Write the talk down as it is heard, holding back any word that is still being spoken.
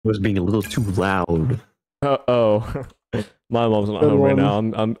was being a little too loud. Oh. My mom's not home right now.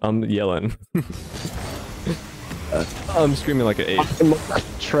 I'm yelling. I'm screaming like an ape.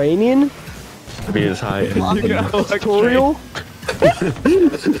 Training? Be as high as tutorial?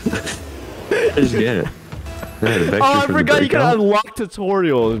 Just get it. Oh, I forgot you can unlock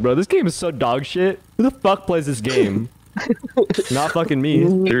tutorials, bro. This game is so dog shit. Who the fuck plays this game? Not fucking me.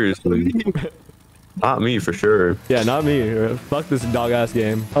 Seriously. Not me for sure. Yeah, not me. Fuck this dog ass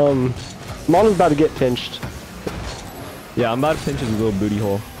game. Mana's about to get pinched. Yeah, I'm about to pinch his little booty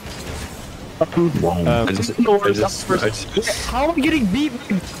hole. How am I getting beat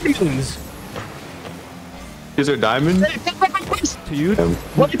by diamonds? Is there diamond? To you,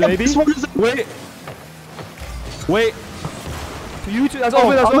 baby? Wait. Wait. To you too. That's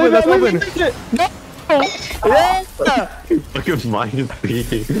open. That's open. That's open. No. Yeah. Look at mine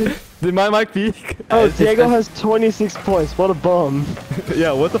peak. Did my mic peak? Oh, Diego has 26 points. What a bum.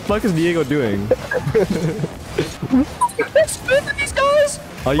 Yeah, what the fuck is Diego doing? These guys?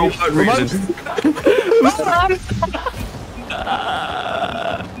 Are you? For what reason?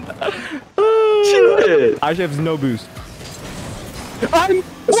 Shit. I actually have no boost. I'm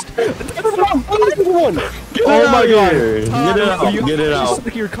one. Oh my god. Get it out. Get it out.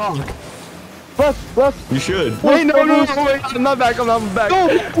 Stick your cock. Left. You should. Wait, no, wait. I'm not back. I'm not back.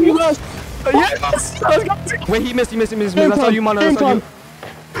 Go. You lost. Yes. Let's go. Wait, he missed. That's how you, Mana. That's how you.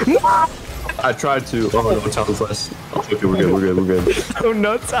 I tried to. Oh no, Talon's last. Okay, we're good. Oh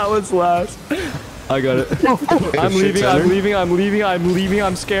no, Talon's last. I got it. I'm leaving.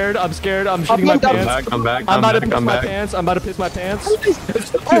 I'm scared. I'm shitting my pants. I'm back. I'm about to piss my pants. I'm about to piss my pants.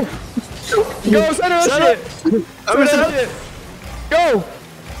 Go, center that shit. Center that shit. Go.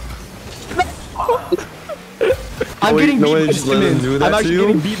 I'm getting beat by diamonds. I'm actually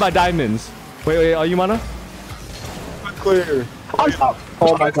getting beat by diamonds. Wait. Are you Mana? Clear.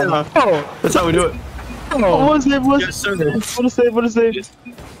 Oh my god. That's how we do it. What is it? Yes, sir. What is it?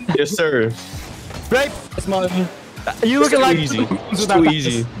 Yes, sir. Right. It's Mana. You looking like easy. It's too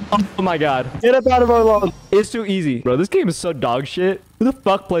easy. Oh my god. Get up out of our lawn. It's too easy. Bro, this game is so dog shit. Who the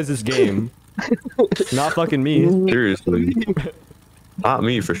fuck plays this game? Not fucking me. Seriously. Not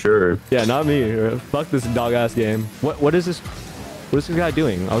me for sure. Yeah, not me. Fuck this dog ass game. What is this? What is this guy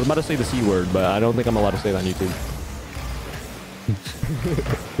doing? I was about to say the C word, but I don't think I'm allowed to say that on YouTube.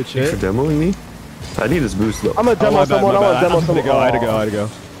 Good shit. For demoing me? I need this boost though. I'm gonna demo someone. I had to go.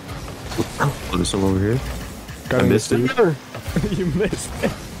 Oh, there's someone over here. I missed it. You missed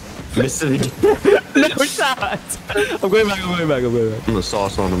it. Missed it again. No shot. I'm going back. I'm gonna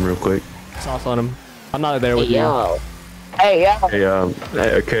sauce on him real quick. Sauce on him. I'm not there with you. Hey, yeah.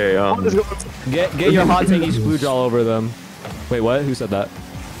 Hey, okay, Get your hot tangy splooge all over them. Wait, what? Who said that?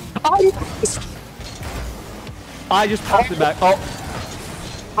 I just popped it back. Oh,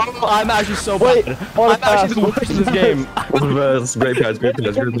 I'm actually so bad. I'm actually the worst in this game. Great pass.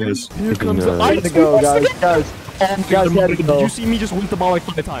 Here comes the I had to go, guys. Guys, had to go. Did you see me just win the ball like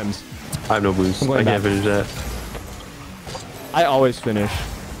 5 times? I have no boost. I can't finish that. I always finish.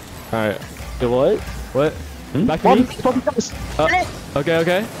 Alright. What? What? Back to me?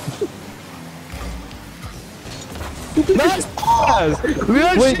 Okay. Nice!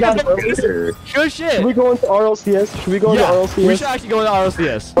 Wait, guys, Good shit! should we go into RLCS? We should actually go into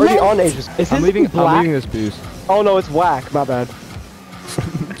RLCS. Already on Ages. Is this I'm leaving this boost. Oh no, it's whack. My bad.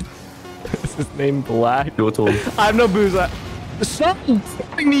 Is his name Black? Do it to him. I have no boost. Stop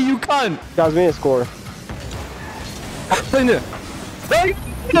f***ing me, you cunt! Guys, we need to score.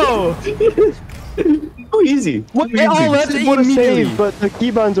 No! Oh, easy. They all left immediately. Save, but the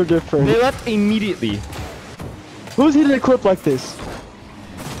keybinds are different. They left immediately. Who's hitting a clip like this?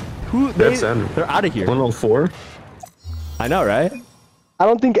 They're out of here. 104? I know, right? I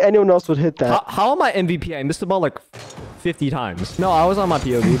don't think anyone else would hit that. How am I MVP? I missed the ball like 50 times. No, I was on my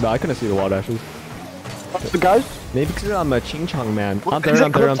POV, but I couldn't see the wall dashes. Guys? Maybe because I'm a ching chong man. I'm Is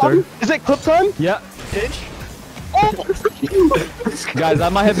third. Is it clip time? Yeah. Pinch? Oh. Guys,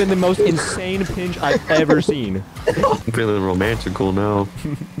 that might have been the most insane pinch I've ever seen. I'm feeling romantical now.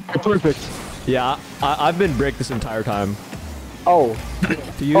 Perfect. Yeah, I've been bricked this entire time. Oh.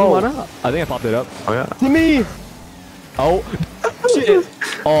 To you, Mana? I think I popped it up. Oh, yeah. To me! Oh. Shit.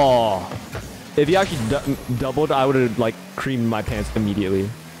 Oh. If you actually doubled, I would have, like, creamed my pants immediately.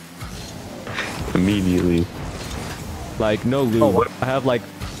 Like, no lube. I have, like,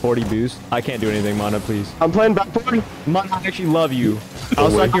 40 boost. I can't do anything, Mana, please. I'm playing backboard. Mana, I actually love you. I'll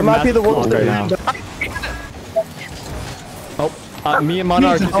suck your might be the one right now. Oh, me and Mana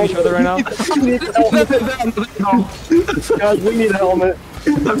are kissing each other right now. Guys, we need a helmet.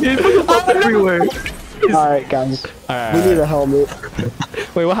 I'm getting everywhere. Alright, guys. We need a helmet.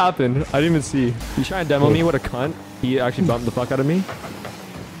 Wait, what happened? I didn't even see. He's trying to demo me. What a cunt. He actually bumped the fuck out of me.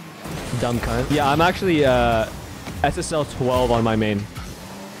 Dumb cunt. Yeah, I'm actually SSL 12 on my main.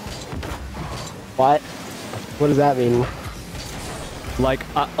 What? What does that mean? Like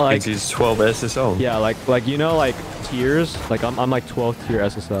He's 12 SSO. yeah, like you know, like tiers. Like I'm like 12th tier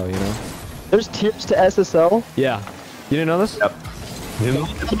SSL. You know? There's tiers to SSL? Yeah. You didn't know this? Yep. You know,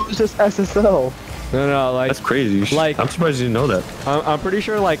 It's just SSL. No, like that's crazy. Like- I'm surprised you didn't know that. I'm pretty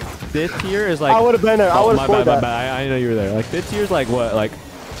sure like 5th tier is like. I would have been there. I Oh, would my have bad, scored my that. bad. I know you were there. Like 5th tier is like what? Like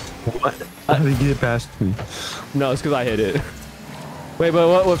What? How did he get past me? no, it's because I hit it. Wait,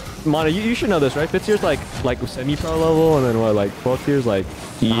 but what Mana? You should know this, right? 5th tier's like semi-pro level, and then what? Like 12th tier's like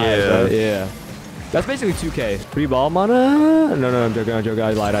highest, Yeah. right? Yeah. That's basically 2K. Free ball, Mana? No, I'm joking.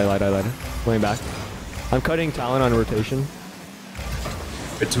 I lied. Playing back. I'm cutting Talon on rotation.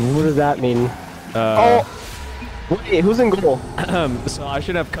 What does that mean? Uh, Wait, who's in goal? So I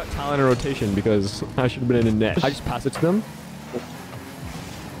should have cut Talon in rotation because I should have been in the net. I just pass it to them.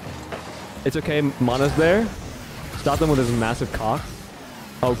 It's okay. Mana's there. Stop them with his massive cock.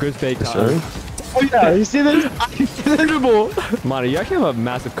 Oh, good fake, Talon. Oh yeah, you see this? Mana, you actually have a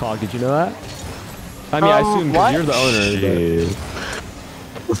massive cock. Did you know that? I mean, I assume because what? you're the owner.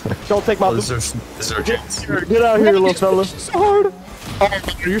 Don't take my Oh, this is our chance. Get out of here, little fella. So hard. Oh,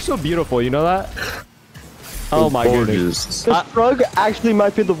 you're so beautiful. You know that? Oh my goodness. Gorgeous. The Shrug actually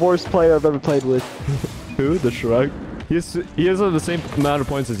might be the worst player I've ever played with. Who? The Shrug? He has the same amount of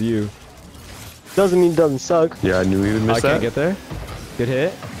points as you. Doesn't mean he doesn't suck. Yeah, I knew he would miss I that. can't get there. Good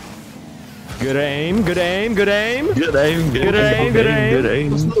hit. Good aim. Good aim. Good aim. Good aim. Good aim, good aim. Good aim.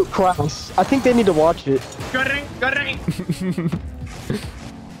 This little Kraus. I think they need to watch it.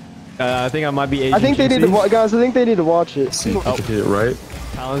 I think I might be aging. I think they need to guys. I think they need to watch it. See, if you hit it right.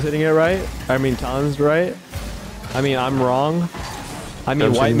 Talon's hitting it right. I mean, Talon's right. I mean, I'm wrong. I mean,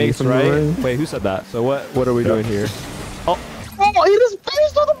 I'm white saying makes you're right. right. Wait, who said that? So what are we doing here? Oh, Oh, he just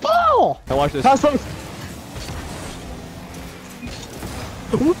finished with the ball. now watch this. Pass those.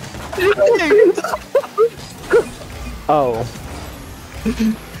 Oh,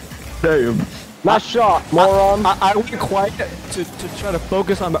 Damn. nice shot, moron. I went quiet to try to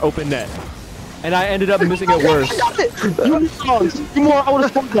focus on the open net, and I ended up missing it worse. I got it. You more. I would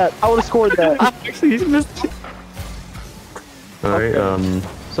have scored that. I would have scored that. Actually, he's missed. All right.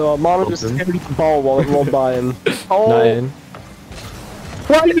 So Mono just Open. carried the ball while it rolled by him. Oh, Not in.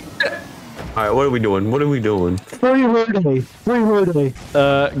 what? All right. What are we doing? What are we doing? Free holiday. Free holiday.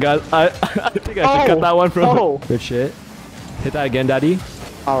 Guys, I think I should cut that one from. Oh. Good shit. Hit that again, Daddy.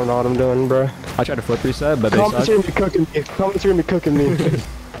 I don't know what I'm doing, bro. I tried to flip reset, but they Comments suck. are gonna be cooking me. Comments are gonna be cooking me.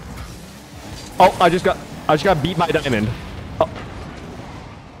 Oh, I just got beat by a diamond.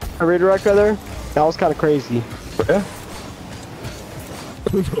 A redirect right there? That was kind of crazy. Yeah.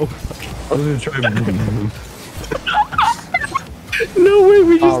 I was gonna try. No way,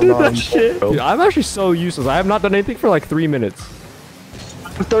 we just Oh, did no. that shit. Dude, I'm actually so useless. I have not done anything for like 3 minutes.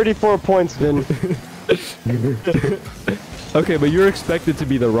 34 points, Vin. Okay, but you're expected to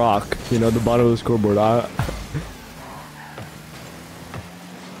be the rock, you know, the bottom of the scoreboard.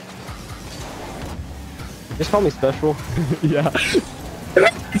 Just call me special. Yeah.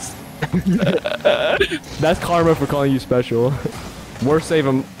 That's karma for calling you special. Worst save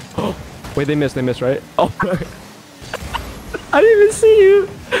him. Wait, they missed, right? Oh. I didn't even see you.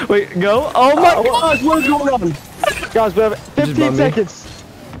 Wait, go. Oh my god. Guys, what is going on? Guys, we have 15 bummed me. seconds.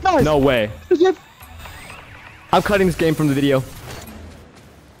 Guys, No way. I'm cutting this game from the video.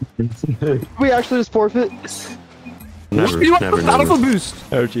 we actually just forfeit. Never. You want Never. the Battlefield Never. boost?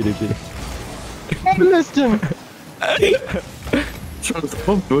 Oh, cheating. I missed him. Trying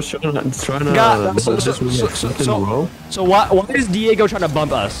to. God, So, So why is Diego trying to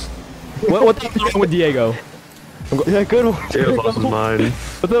bump us? What the hell's wrong with Diego? Yeah, good one. Jail lost his mind.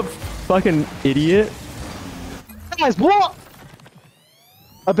 What the fucking idiot? Guys, what?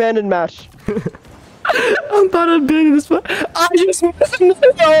 Abandoned match. I'm about to abandon this one. I just missed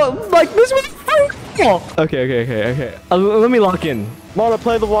like this was Okay. Let me lock in. Wanna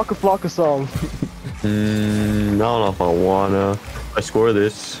play the Waka Flocka song? I don't know if I wanna. I score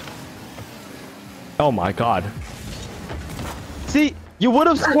this. Oh my god. See, you would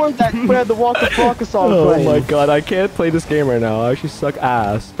have scored that if we had the Waka Flocka song Oh playing. my god, I can't play this game right now. I actually suck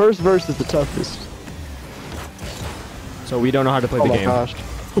ass. First verse is the toughest. So we don't know how to play Oh the my game. gosh.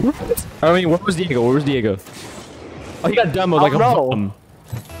 I mean, where was Diego? Oh, he got demoed like a no. bum.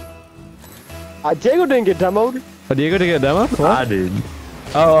 Diego didn't get demoed. Oh, Diego did get a demo? What? I did.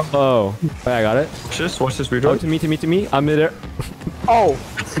 Oh. Wait, I got it. Watch this Oh, redraw. to me. I'm in there. Oh,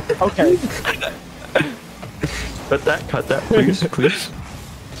 okay. Cut that, please.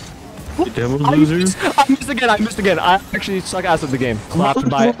 Damn loser. I missed again. I missed again. I actually suck ass at the game. Clapped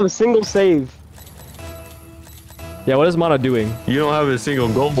by. A single save. Yeah, what is Mana doing? You don't have a single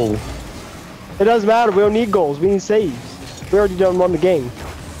goal. It doesn't matter. We don't need goals. We need saves. We already done won the game.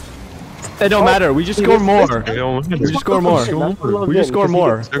 It don't matter. We just score more. It don't matter. We just score more. We just score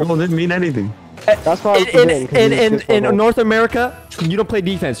more. Their goal didn't mean anything. That's why In North America, you don't play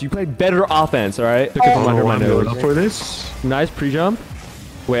defense. You play better offense. All right. Took it from under my nose. Up for this. Nice pre-jump.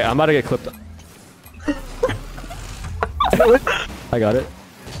 Wait, I'm about to get clipped. I got it.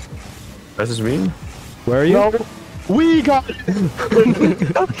 That's just me. Where are you? No, we got it.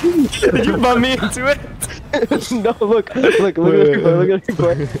 Did you bump me into it? No, look at the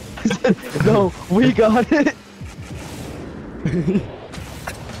replay. No, we got it.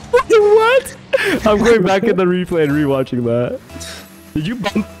 What? I'm going back in the replay and rewatching that. Did you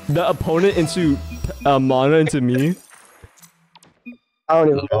bump the opponent into Mana into me? I don't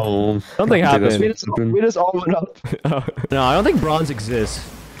even know. Oh, Something happened. We just all went up. No, I don't think bronze exists.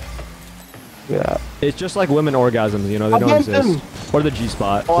 Yeah. It's just like women orgasms, you know, they don't exist. Or the G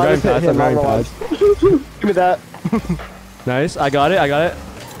spot. Oh, I We're going past him, that, I Give me that. Nice, I got it.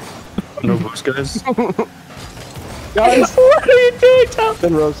 no boost, guys. Guys, What are you doing, Tom?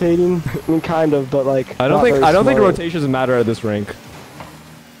 been rotating. I mean, kind of, but like. I don't think rotations matter at this rank.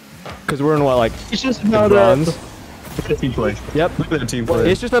 Cause we're in what, like It's just the about bronze? Look at team play. Yep. Look at that team play.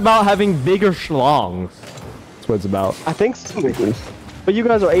 It's just about having bigger schlongs. That's what it's about. I think so. But you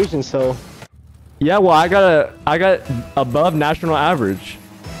guys are Asian, so. Yeah, well, I got above national average.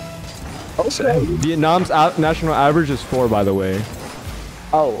 Okay. Vietnam's national average is 4, by the way.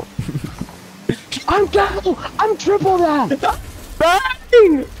 Oh. I'm double. I'm triple that.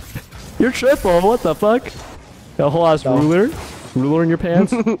 Bang! You're triple. What the fuck? A whole ass ruler in your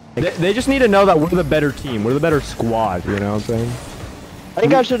pants. they just need to know that we're the better team. We're the better squad. You know what I'm saying? I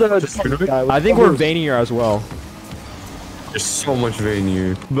think I should have. I think we're veinier as well. There's so much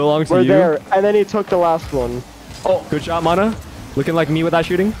vein Belongs to We're you. there, and then he took the last one. Oh, good shot, Mana. Looking like me with that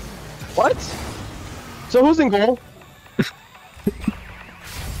shooting. What? So who's in goal?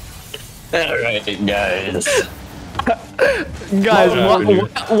 Alright, guys. Guys,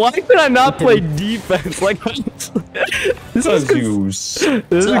 why could I not play defense? Like, this is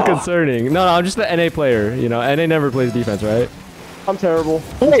concerning. No, I'm just an NA player. You know, NA never plays defense, right? I'm terrible.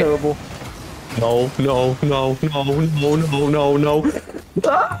 I'm terrible. No.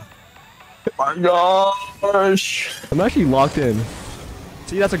 My gosh. I'm actually locked in.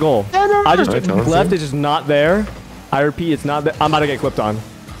 See, that's a goal. I just took left. It's just not there. I repeat, it's not there. I'm about to get clipped on.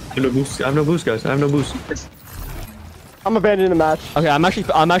 I have no boost, guys. I have no boost. I'm abandoning the match. Okay, I'm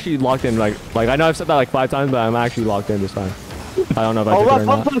actually locked in. Like I know I've said that like 5 times, but I'm actually locked in this time. I don't know if I took it or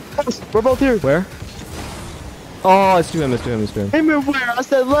not. We're both here. Where? Oh, it's to him. Hey, move where? I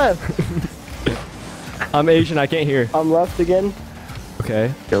said left. I'm Asian. I can't hear. I'm left again.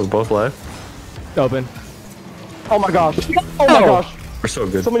 Okay. Yeah, we're both left. Open. Oh my gosh. Oh my gosh. We're so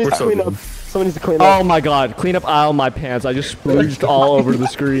good. Someone needs We're to so clean good. up. Someone needs to clean up. Oh my god. Clean up aisle my pants. I just splooged all over the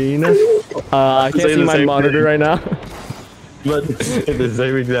screen. I can't see my monitor right now. But it's the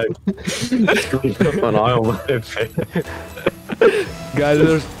same exact. On aisle.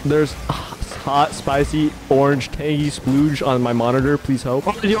 Guys, there's hot, spicy, orange, tangy splooge on my monitor. Please help.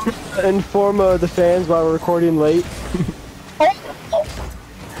 Do you want to inform the fans why we're recording late?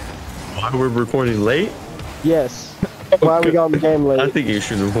 Why we're recording late? Yes. Why we got on the game late? I think you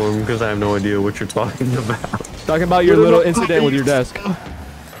should inform because I have no idea what you're talking about. Talking about your little incident with your desk.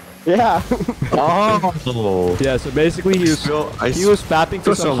 Yeah. Oh. Yeah, so basically he was fapping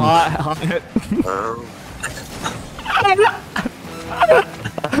to some hot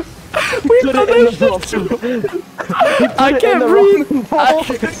I can't breathe.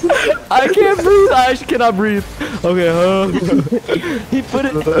 I can't breathe. I actually cannot breathe. Okay, He put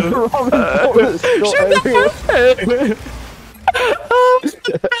it in the wrong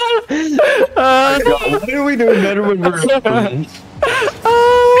What are we doing better when we're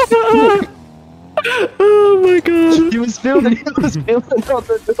Oh my god. He was feeling out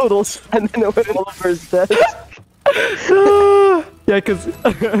the noodles, and then it went all over his desk. Yeah, because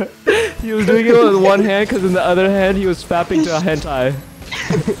he was doing it with one hand, because in the other hand he was fapping to a hentai.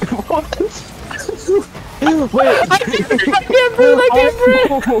 What? Wait. I can't breathe.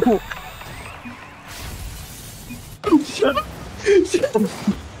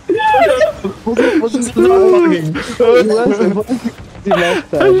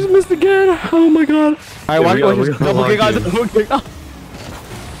 I just missed again. Oh my god. Alright, watch this. Double kick, guys. Double kick.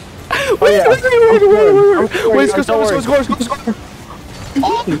 Wait, score.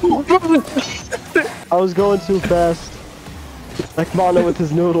 I was going too fast. Like Mana with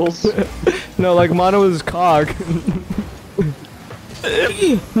his noodles. No, like Mana was cock.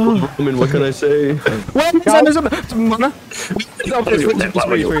 I mean, what can I say? What? There's a Mana? I'm bumping.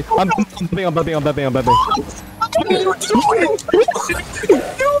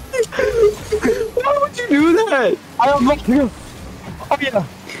 Why would you do that? Oh yeah.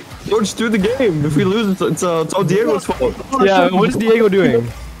 Don't just do the game. If we lose, it's all Diego's fault. Yeah, what is Diego doing?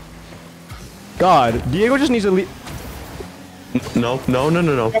 God, Diego just needs to leave. No.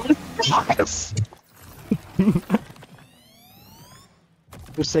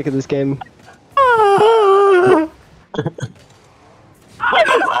 I'm sick of this game.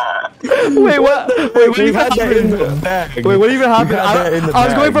 Wait, what? Wait, what even had that in happened? the bag. Wait, what even happened? that in the I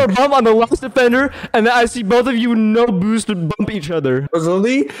was going for bag. a bump on the last defender, and then I see both of you no boost to bump each other. I was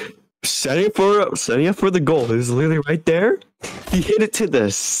only setting up for the goal. It was literally right there. He hit it to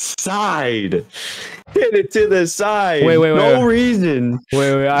the side. Hit it to the side. Wait, No reason.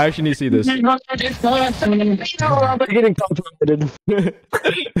 Wait, I actually need to see this. Getting complimented.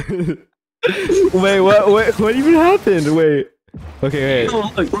 Wait, what even happened? Wait. Okay,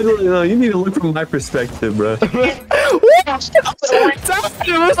 wait. No, you need to look from my perspective, bro. It was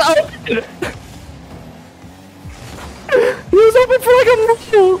open. It was open for like a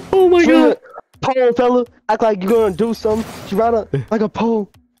mile. Oh my god. Pole, fella. Act like you're gonna do something. You run up like a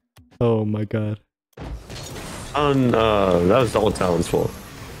pole. Oh my god. That was all Talon's fault.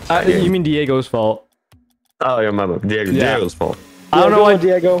 You mean Diego's fault? Oh yeah, my bad. Diego's fault. I don't know go why on,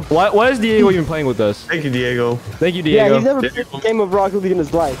 Diego. Why is Diego even playing with us? Thank you, Diego. Thank you, Diego. Yeah, he's never played a game of Rocket League in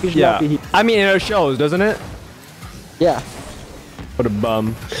his life. He should not be here. I mean, it shows, doesn't it? Yeah. What a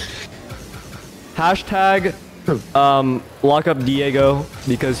bum. Hashtag, lock up Diego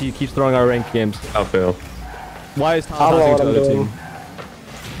because he keeps throwing our ranked games. I'll fail. Why is I Tom don't know passing what to the I'm other doing. team?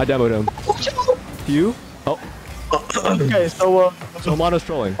 I demoed him. You? Oh, Okay, so so Mano's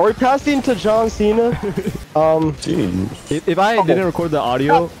trolling. are we passing to John Cena? Jeez. If I didn't record the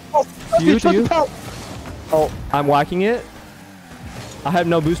audio, to you, Oh, I'm whacking it. I have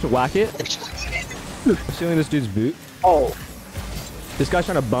no boost to whack it. I'm stealing this dude's boot. oh, This guy's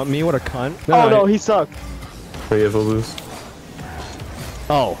trying to bump me. What a cunt. oh no, he sucked. Wait, if I lose.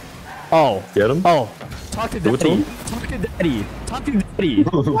 Oh. Get him? Oh. Talk to What's daddy. wrong? Talk to daddy. Talk to daddy.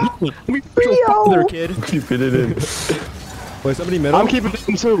 Let me put your father, kid. You fit it in. Wait, somebody middle? I'm keeping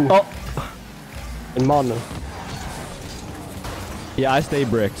him too. Oh. And Mana. Yeah, I stay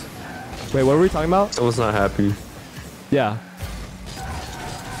bricked. Wait, what were we talking about? Someone's not happy. Yeah.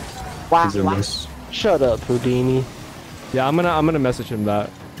 Wow. He's a miss. Shut up, Houdini. Yeah, I'm gonna message him that.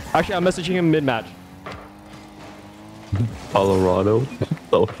 Actually, I'm messaging him mid-match. Colorado.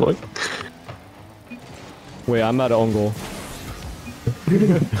 Oh, fuck. Wait, I'm at own goal.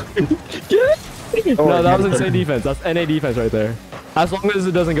 Oh, No, that was insane defense. That's NA defense right there. As long as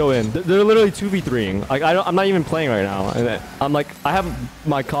it doesn't go in. They're literally 2v3ing. Like, I'm not even playing right now. And I'm like, I have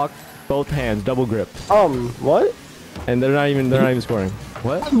my cock, both hands, double grip. What? And they're not even scoring.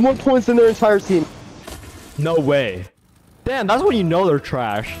 What? 1 points in their entire team. No way. Damn, that's when you know they're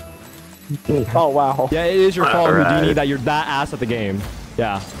trash. Oh wow. Yeah, it is your fault, Alright. Houdini, that you're that ass at the game.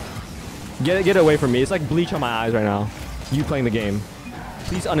 Yeah. Get it away from me. It's like bleach on my eyes right now. You playing the game.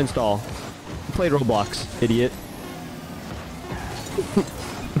 Please uninstall. You played Roblox, idiot.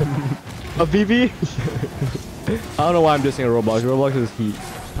 A VV? I don't know why I'm dissing a Roblox. Roblox is heat.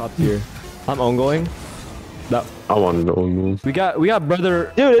 Top tier. I'm ongoing. That I wanted to own move. we got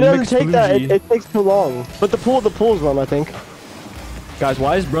brother. Dude, it doesn't take that. Mixplugy. It takes too long. But the pool's run, I think. Guys,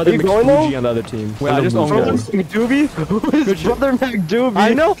 why is brother Are you going, though? Mixplugy on the other team? Wait, I just own Brother gold. McDoobie? Who is Brother McDoobie?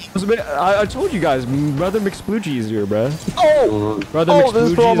 I know. I told you guys, brother Mixplugy is here, bruh. Oh! Brother Oh, this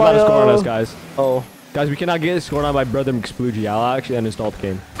is Mixplugy for is about to my, score on us, guys. Oh. Guys, we cannot get scored on by brother Mixplugy. I'll actually uninstall the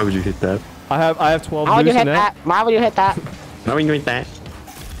game. Why would you hit that? I have 12 Why would you boosts hit in that? Why would you hit that? Why would you hit that?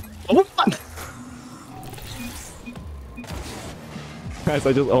 Guys,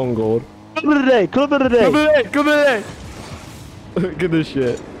 I just own gold. Clip of the day, clip of the day. Come in. Look at this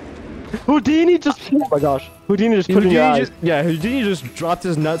shit. Houdini just, oh my gosh. Houdini just put in your eyes. Houdini just dropped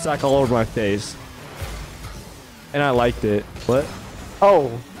his nutsack all over my face. And I liked it. What?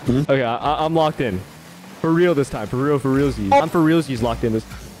 Oh. Okay, I'm locked in. For real this time. For realsies. I'm for realsies locked in this.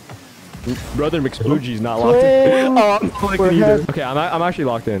 Brother McSploogy's not locked in. Oh, I'm not locked in either. Okay, I'm actually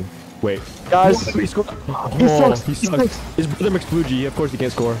locked in. Wait. Guys, He scored. he sucks. He sucks. It's Brother McSploogy. Of course he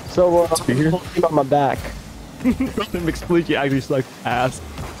can't score. So, I'm on my back. Brother McSploogy actually sucks ass.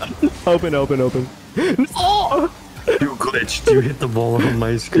 Open. No! You glitched. You hit the ball on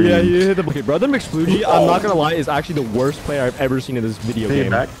my screen. Yeah, you hit the. Okay, Brother McSploogy, I'm not gonna lie, is actually the worst player I've ever seen in this video Take it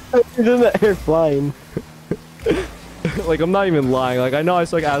game. back. He's in the air flying. Like, I'm not even lying. Like, I know I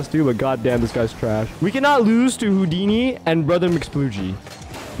suck ass too, but goddamn, this guy's trash. We cannot lose to Houdini and Brother McSploogie.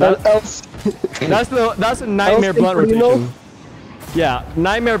 That's a nightmare blunt rotation. Yeah,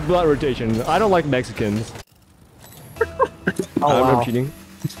 nightmare blunt rotation. I don't like Mexicans. Oh, I'm cheating.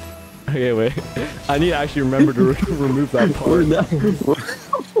 Okay, wait. I need to actually remember to remove that part.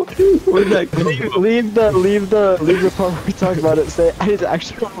 Where'd that go? Leave the part where we talk about it. Say, I need to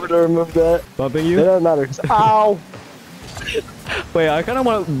actually remember to remove that. Bumping you? It doesn't matter. Ow! Wait, I kind of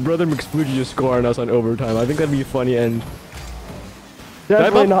want Brother McSploogie to score on us on overtime. I think that'd be funny and...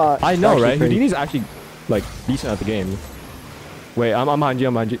 Definitely not. I know, right? Pretty. Houdini's actually, like, decent at the game. Wait, I'm behind you,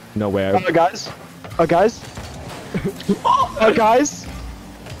 I'm behind you. No way. Guys? Guys? Guys?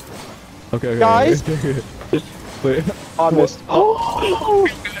 Okay. Guys? Wait. I missed.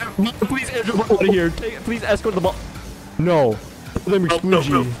 Please enter the ball out of here. Please escort the ball. No. Brother McSploogie.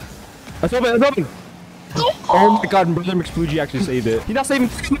 No. That's open. Oh my god, Brother McSploogie actually saved it. He's not saving.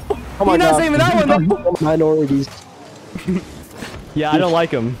 Oh my He's not God. saving that one though. Minorities. Yeah, I don't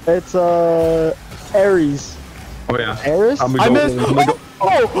like him. It's Aries. Oh yeah. Aries? I missed.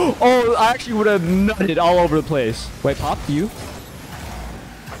 Oh, I actually would have nutted all over the place. Wait, Pop, you?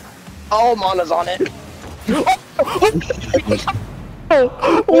 Oh, Mana's on it.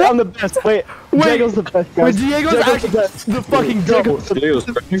 I'm the best. Wait, Diego's the best, guys. Wait, Diego's actually the fucking goat. Diego's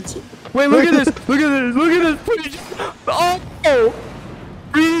perfect. Wait, look at this. Look at this. Pretty oh!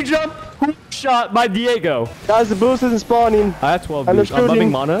 Free jump shot by Diego. Guys, the boost isn't spawning. I have 12 And boosts. they're I'm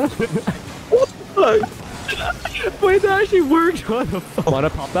bumping shooting. Mana. Wait, that actually worked. What the fuck? Mana,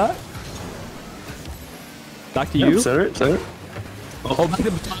 pop that. Back to you. Center. Oh, back to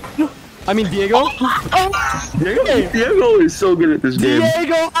the top. I mean, Diego. Oh, Diego is so good at this game.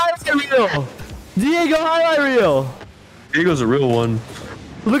 Diego highlight reel. Diego's a real one.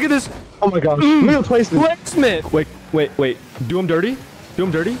 Look at this. Oh my gosh. Look at the placement. Wait. Do him dirty.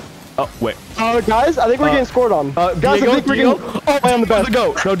 Oh, wait. Guys, I think we're getting scored on. Guys, Diego, I think we're Diego. getting... Oh, I'm the best. The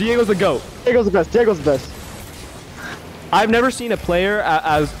goat. No, Diego's the goat. Diego's the best. I've never seen a player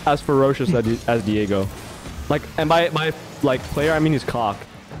as ferocious as Diego. Like, and by like player, I mean his cock.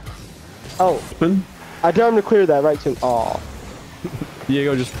 Oh. I dare him to clear that right soon. Aw.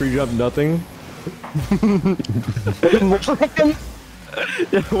 Diego just pre-jumped nothing.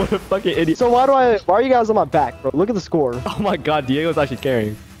 Yeah, what a fucking idiot. So why are you guys on my back, bro? Look at the score. Oh my god, Diego's actually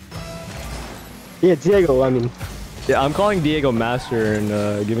carrying. Yeah, Diego, I mean. Yeah, I'm calling Diego master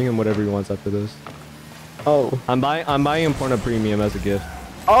and giving him whatever he wants after this. Oh. I'm buying him Pornhub Premium as a gift.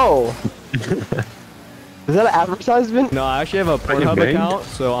 Oh. Is that an advertisement? No, I actually have a Pornhub account,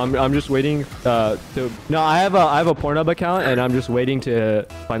 so I'm just waiting to. No, I have a Pornhub account, and I'm just waiting to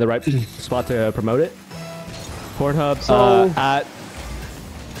find the right spot to promote it. Pornhub at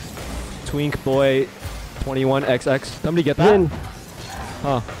TwinkBoy21XX. Somebody get that?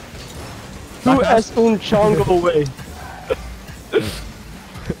 Huh? Tú es un chongo, güey.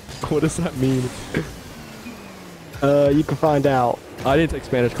 What does that mean? You can find out. I didn't take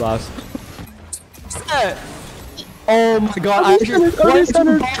Spanish class. Oh my god, I actually wanted to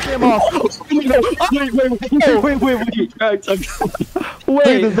knock him off.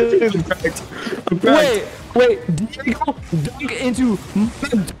 Wait, Diego dunk into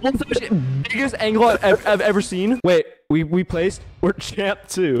the biggest angle I've ever seen. Wait, we placed. We're champ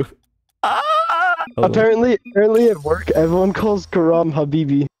 2. Apparently at work, everyone calls Karam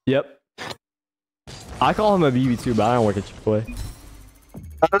Habibi. Yep. I call him a BB too, but I don't work at Chick-fil-A.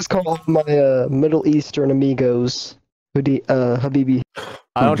 I just call my Middle Eastern amigos Habibi.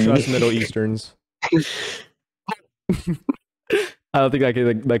 I don't trust Middle Easterns. I don't think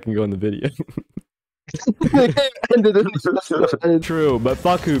that can go in the video. True, but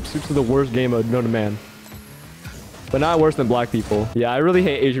fuck hoops. Hoops is the worst game of known to man. But not worse than black people. Yeah, I really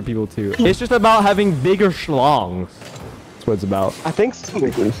hate Asian people too. It's just about having bigger schlongs. That's what it's about. I think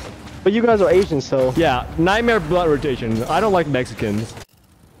so. But you guys are Asian, so... Yeah, nightmare blunt rotation. I don't like Mexicans.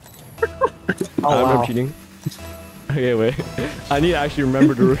 Oh, I'm cheating. Okay, wait. I need to actually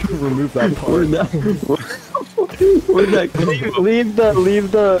remember to remove that part. Where'd that go? Leave the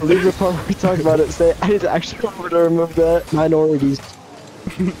part where we talk about it. Say, I need to actually remember to remove that. Minorities.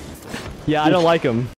 Yeah, I don't like them.